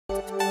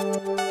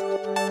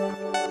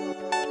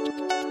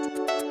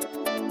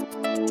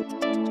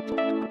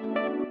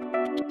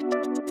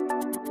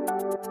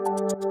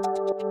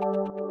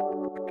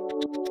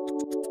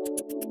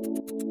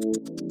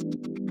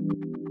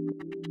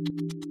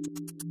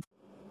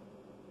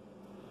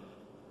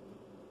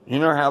You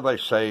know how they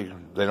say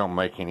they don't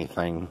make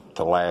anything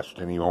to last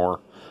anymore?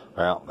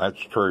 Well,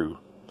 that's true.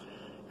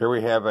 Here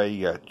we have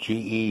a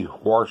GE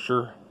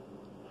washer,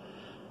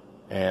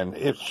 and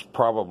it's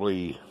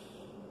probably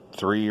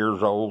 3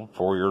 years old,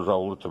 4 years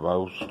old at the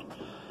most.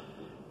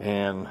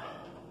 And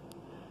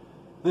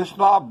this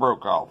knob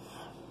broke off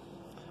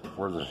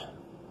where the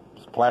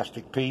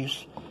plastic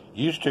piece.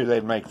 Used to,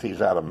 they'd make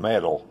these out of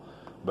metal,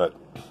 but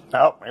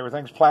oh,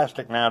 everything's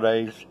plastic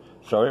nowadays,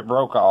 so it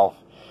broke off.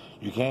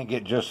 You can't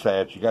get just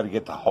that. You got to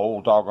get the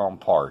whole doggone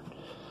part.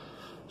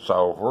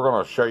 So we're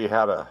going to show you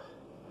how to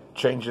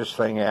change this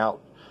thing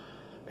out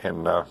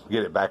and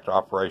get it back to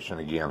operation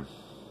again.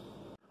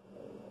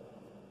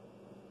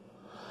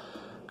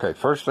 Okay,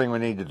 first thing we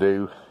need to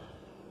do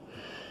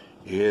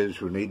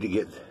is we need to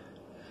get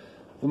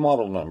the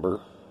model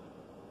number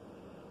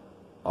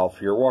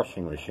off your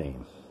washing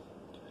machine.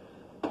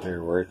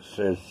 There where it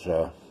says see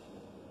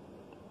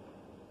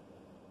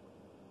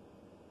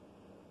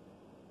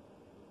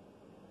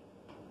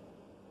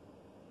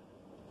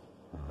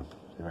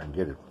if I can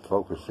get it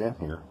focused in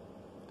here.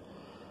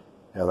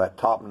 Now that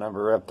top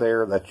number up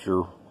there, that's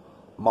your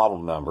model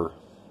number.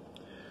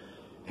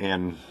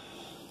 And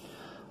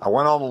I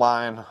went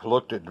online,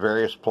 looked at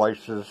various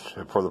places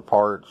for the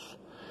parts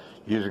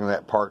using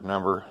that part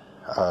number,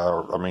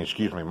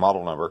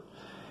 model number.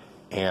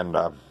 And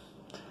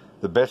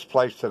the best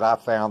place that I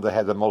found that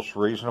had the most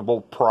reasonable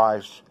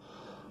price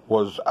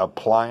was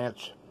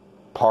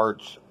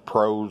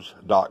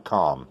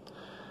appliancepartspros.com.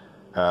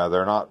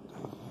 They're not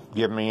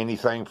giving me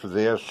anything for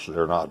this.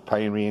 They're not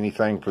paying me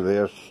anything for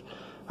this.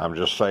 I'm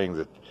just saying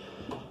that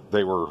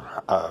they were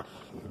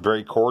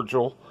very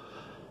cordial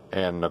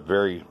and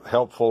very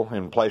helpful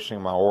in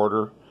placing my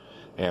order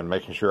and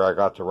making sure I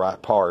got the right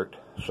part.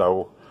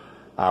 So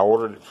I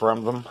ordered it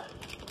from them,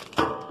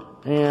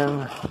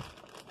 and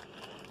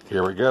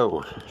here we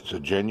go. It's a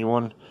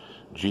genuine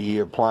GE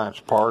appliance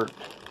part,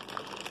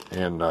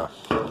 and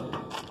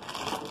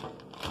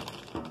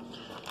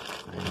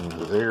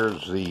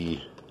there's the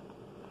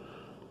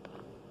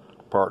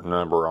part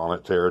number on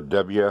it there.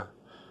 W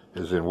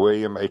is in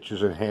William, H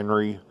is in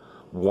Henry,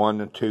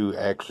 1 and 2,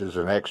 X is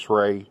in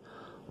X-ray,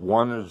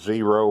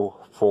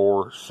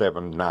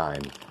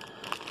 10479,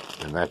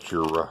 and that's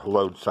your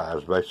load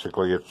size.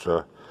 Basically, it's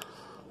a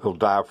little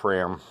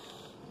diaphragm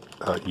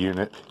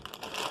unit.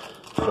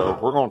 So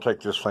we're going to take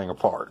this thing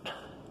apart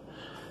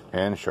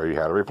and show you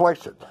how to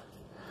replace it.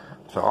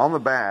 So on the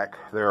back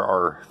there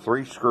are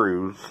 3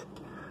 screws,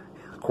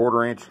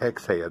 1/4-inch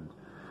hex head.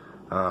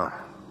 Are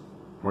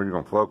you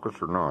going to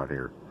focus or not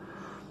here?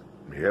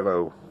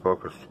 Yellow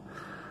focus.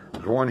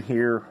 There's one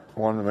here,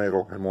 one in the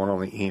middle, and one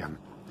on the end.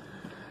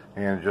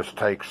 And it just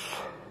takes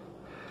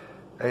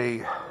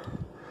a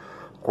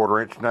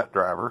 1/4-inch nut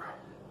driver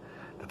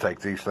to take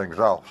these things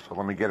off. So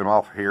let me get them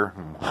off here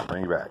and I'll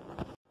bring you back.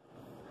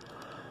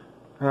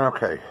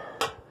 Okay,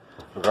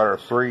 we've got our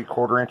 3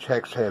 1/4-inch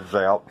hex heads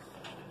out,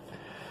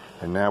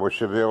 and now we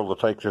should be able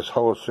to take this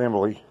whole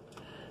assembly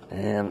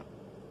and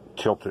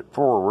tilt it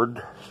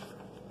forward.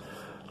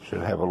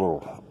 Should have a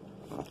little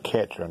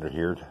catch under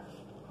here to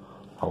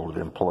hold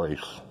it in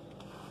place.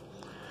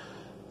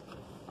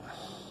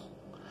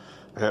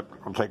 Yep,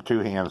 I'll take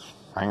 2 hands.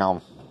 Hang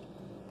on.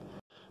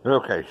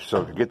 Okay,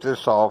 so to get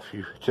this off,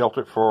 you tilt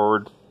it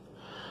forward,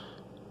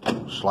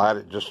 slide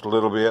it just a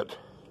little bit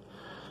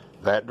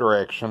that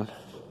direction,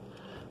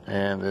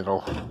 and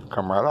it'll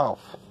come right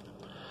off.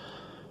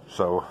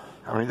 So,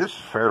 I mean, this is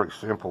fairly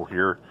simple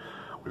here.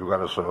 We've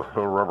got us a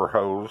little rubber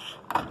hose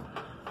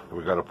that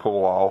we've got to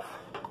pull off.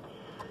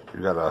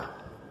 You've got a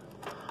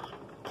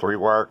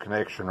 3-wire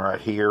connection right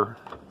here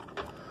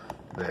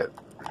that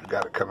you've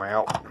got to come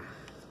out.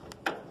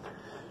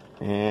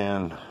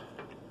 And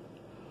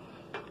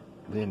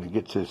then to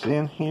get this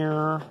in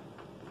here,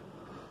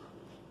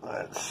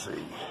 let's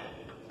see.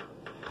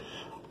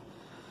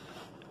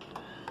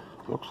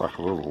 Looks like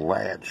a little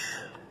latch.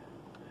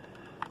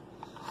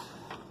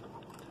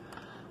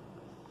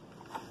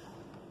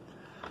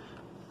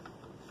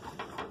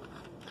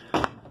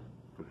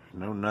 There's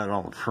no nut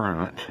on the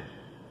front.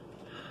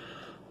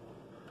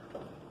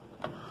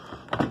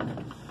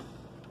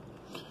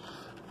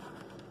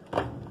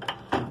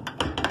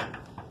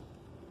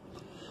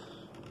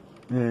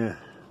 Yeah,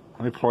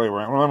 let me play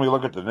around. Well, let me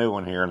look at the new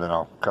one here, and then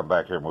I'll come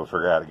back here and we'll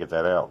figure out how to get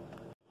that out.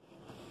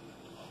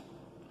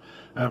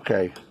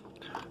 Okay,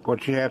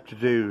 what you have to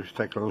do is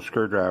take a little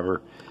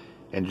screwdriver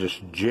and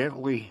just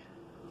gently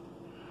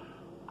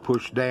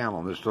push down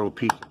on this little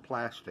piece of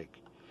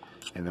plastic.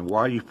 And then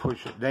while you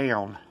push it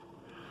down,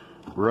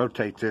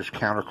 rotate this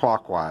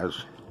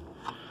counterclockwise,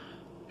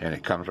 and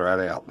it comes right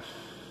out.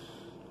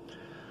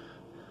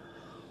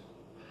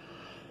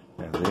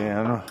 And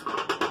then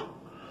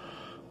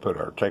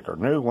take our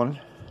new one,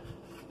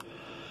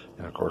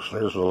 and of course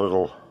there's a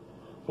little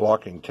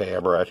locking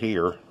tab right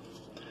here.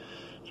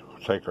 So we'll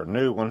take our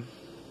new one,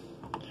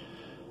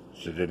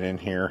 sit it in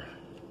here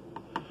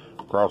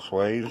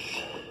crossways.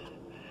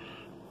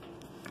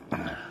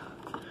 So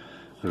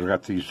we've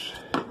got these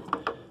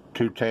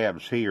 2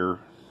 tabs here.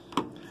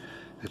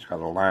 It's got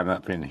to line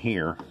up in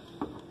here.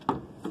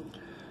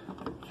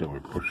 So we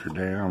push her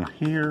down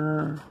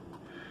here,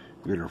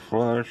 get her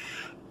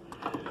flush,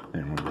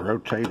 and we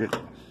rotate it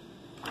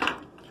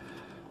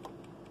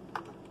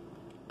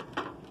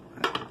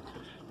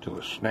till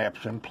it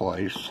snaps in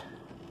place.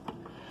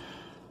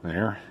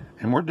 There,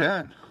 and we're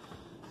done.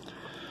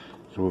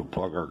 So we'll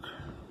plug our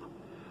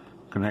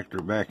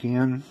connector back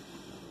in.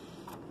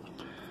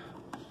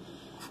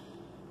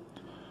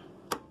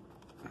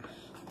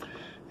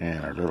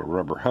 And our little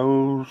rubber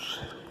hose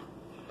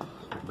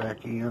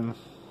back in.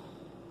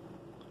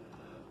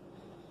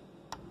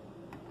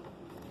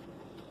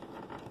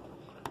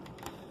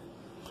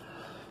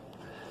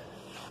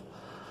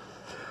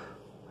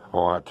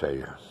 Oh, I tell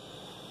you,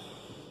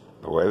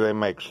 the way they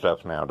make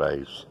stuff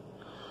nowadays.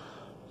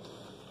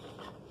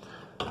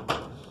 So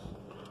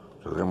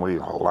then we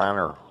line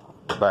her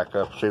back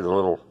up. See the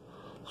little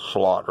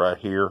slot right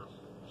here?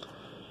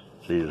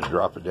 So you just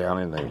drop it down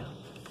in the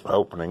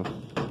opening.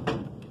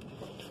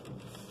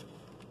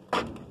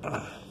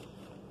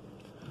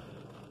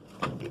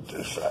 Get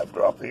this side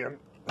drop in.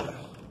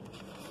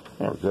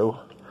 There we go.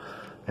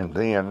 And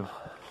then,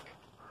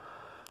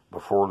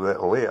 before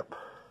that lip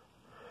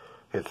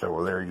hits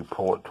over there, you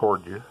pull it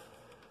toward you.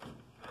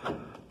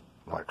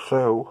 Like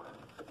so.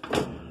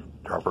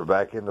 Drop her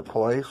back into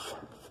place.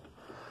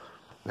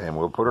 Then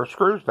we'll put our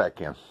screws back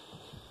in.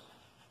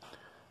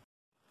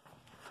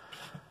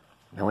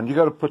 Now when you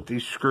go to put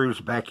these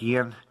screws back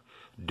in,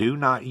 do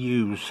not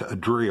use a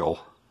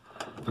drill,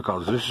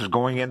 because this is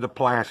going into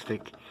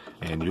plastic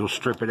and you'll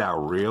strip it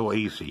out real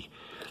easy.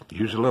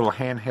 Use a little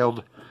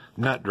handheld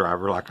nut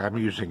driver like I'm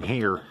using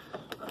here,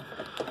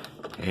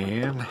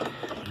 and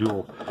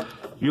you'll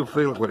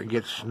feel it when it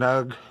gets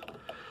snug,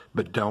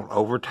 but don't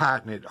over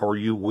tighten it or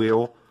you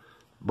will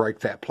break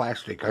that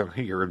plastic on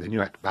here, and then you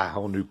have to buy a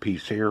whole new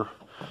piece here,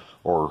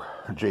 or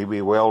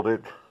JB weld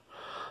it,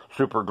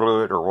 super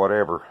glue it, or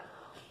whatever.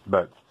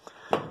 But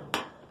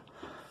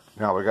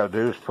now all we got to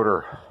do is put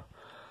our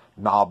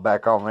knob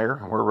back on there,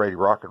 and we're ready to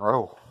rock and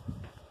roll.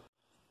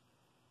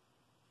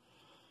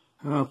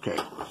 Okay,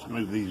 let's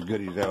move these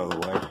goodies out of the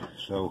way.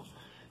 So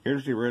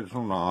here's the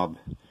original knob.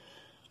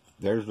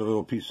 There's the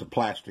little piece of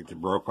plastic that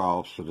broke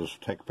off, so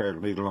just take a pair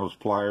of needle nose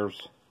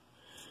pliers,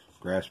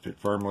 grasp it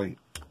firmly,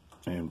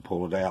 and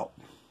pull it out.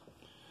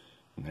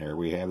 And there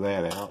we have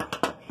that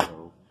out.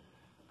 So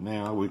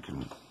now we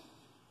can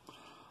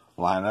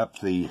line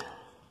up the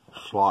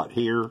slot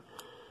here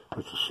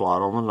with the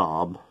slot on the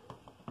knob,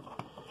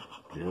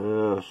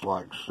 just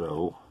like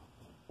so.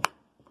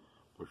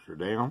 Push her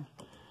down,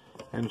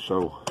 and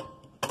so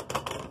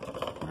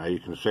now you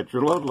can set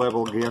your load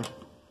level again.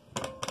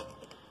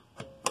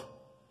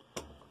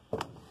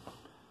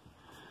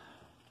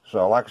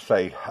 So like I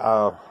say,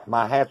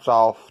 my hat's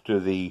off to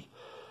the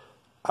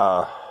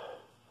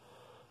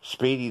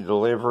speedy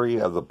delivery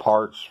of the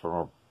parts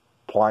from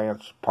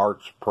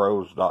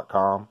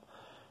appliancepartspros.com,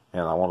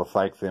 and I want to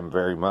thank them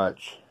very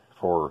much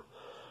for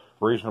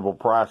reasonable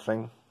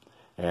pricing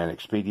and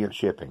expedient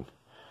shipping.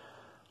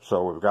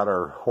 So we've got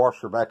our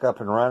washer back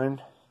up and running,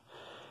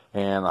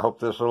 and I hope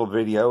this little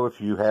video, if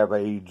you have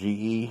a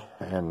GE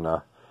and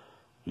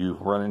you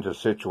run into a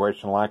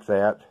situation like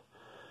that,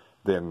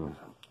 then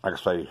like I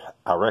say,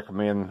 I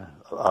recommend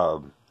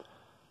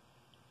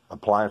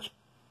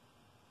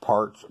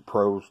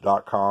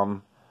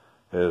appliancepartspros.com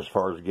as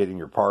far as getting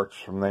your parts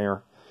from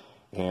there.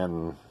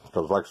 And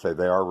because like I say,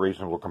 they are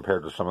reasonable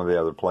compared to some of the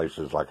other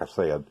places, like I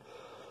said.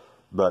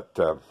 But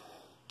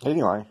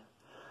anyway,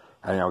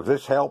 if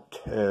this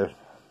helped, give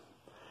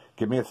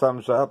me a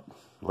thumbs up,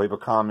 leave a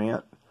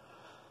comment.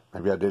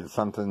 Maybe I did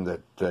something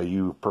that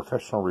you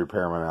professional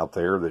repairmen out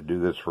there that do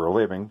this for a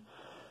living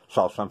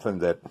saw something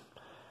that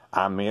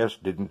I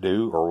missed, didn't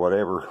do, or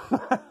whatever.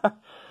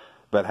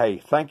 But hey,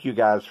 thank you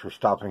guys for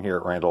stopping here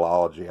at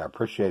Randallology. I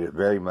appreciate it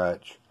very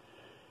much.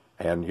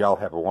 And y'all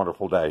have a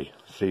wonderful day.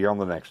 See you on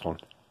the next one.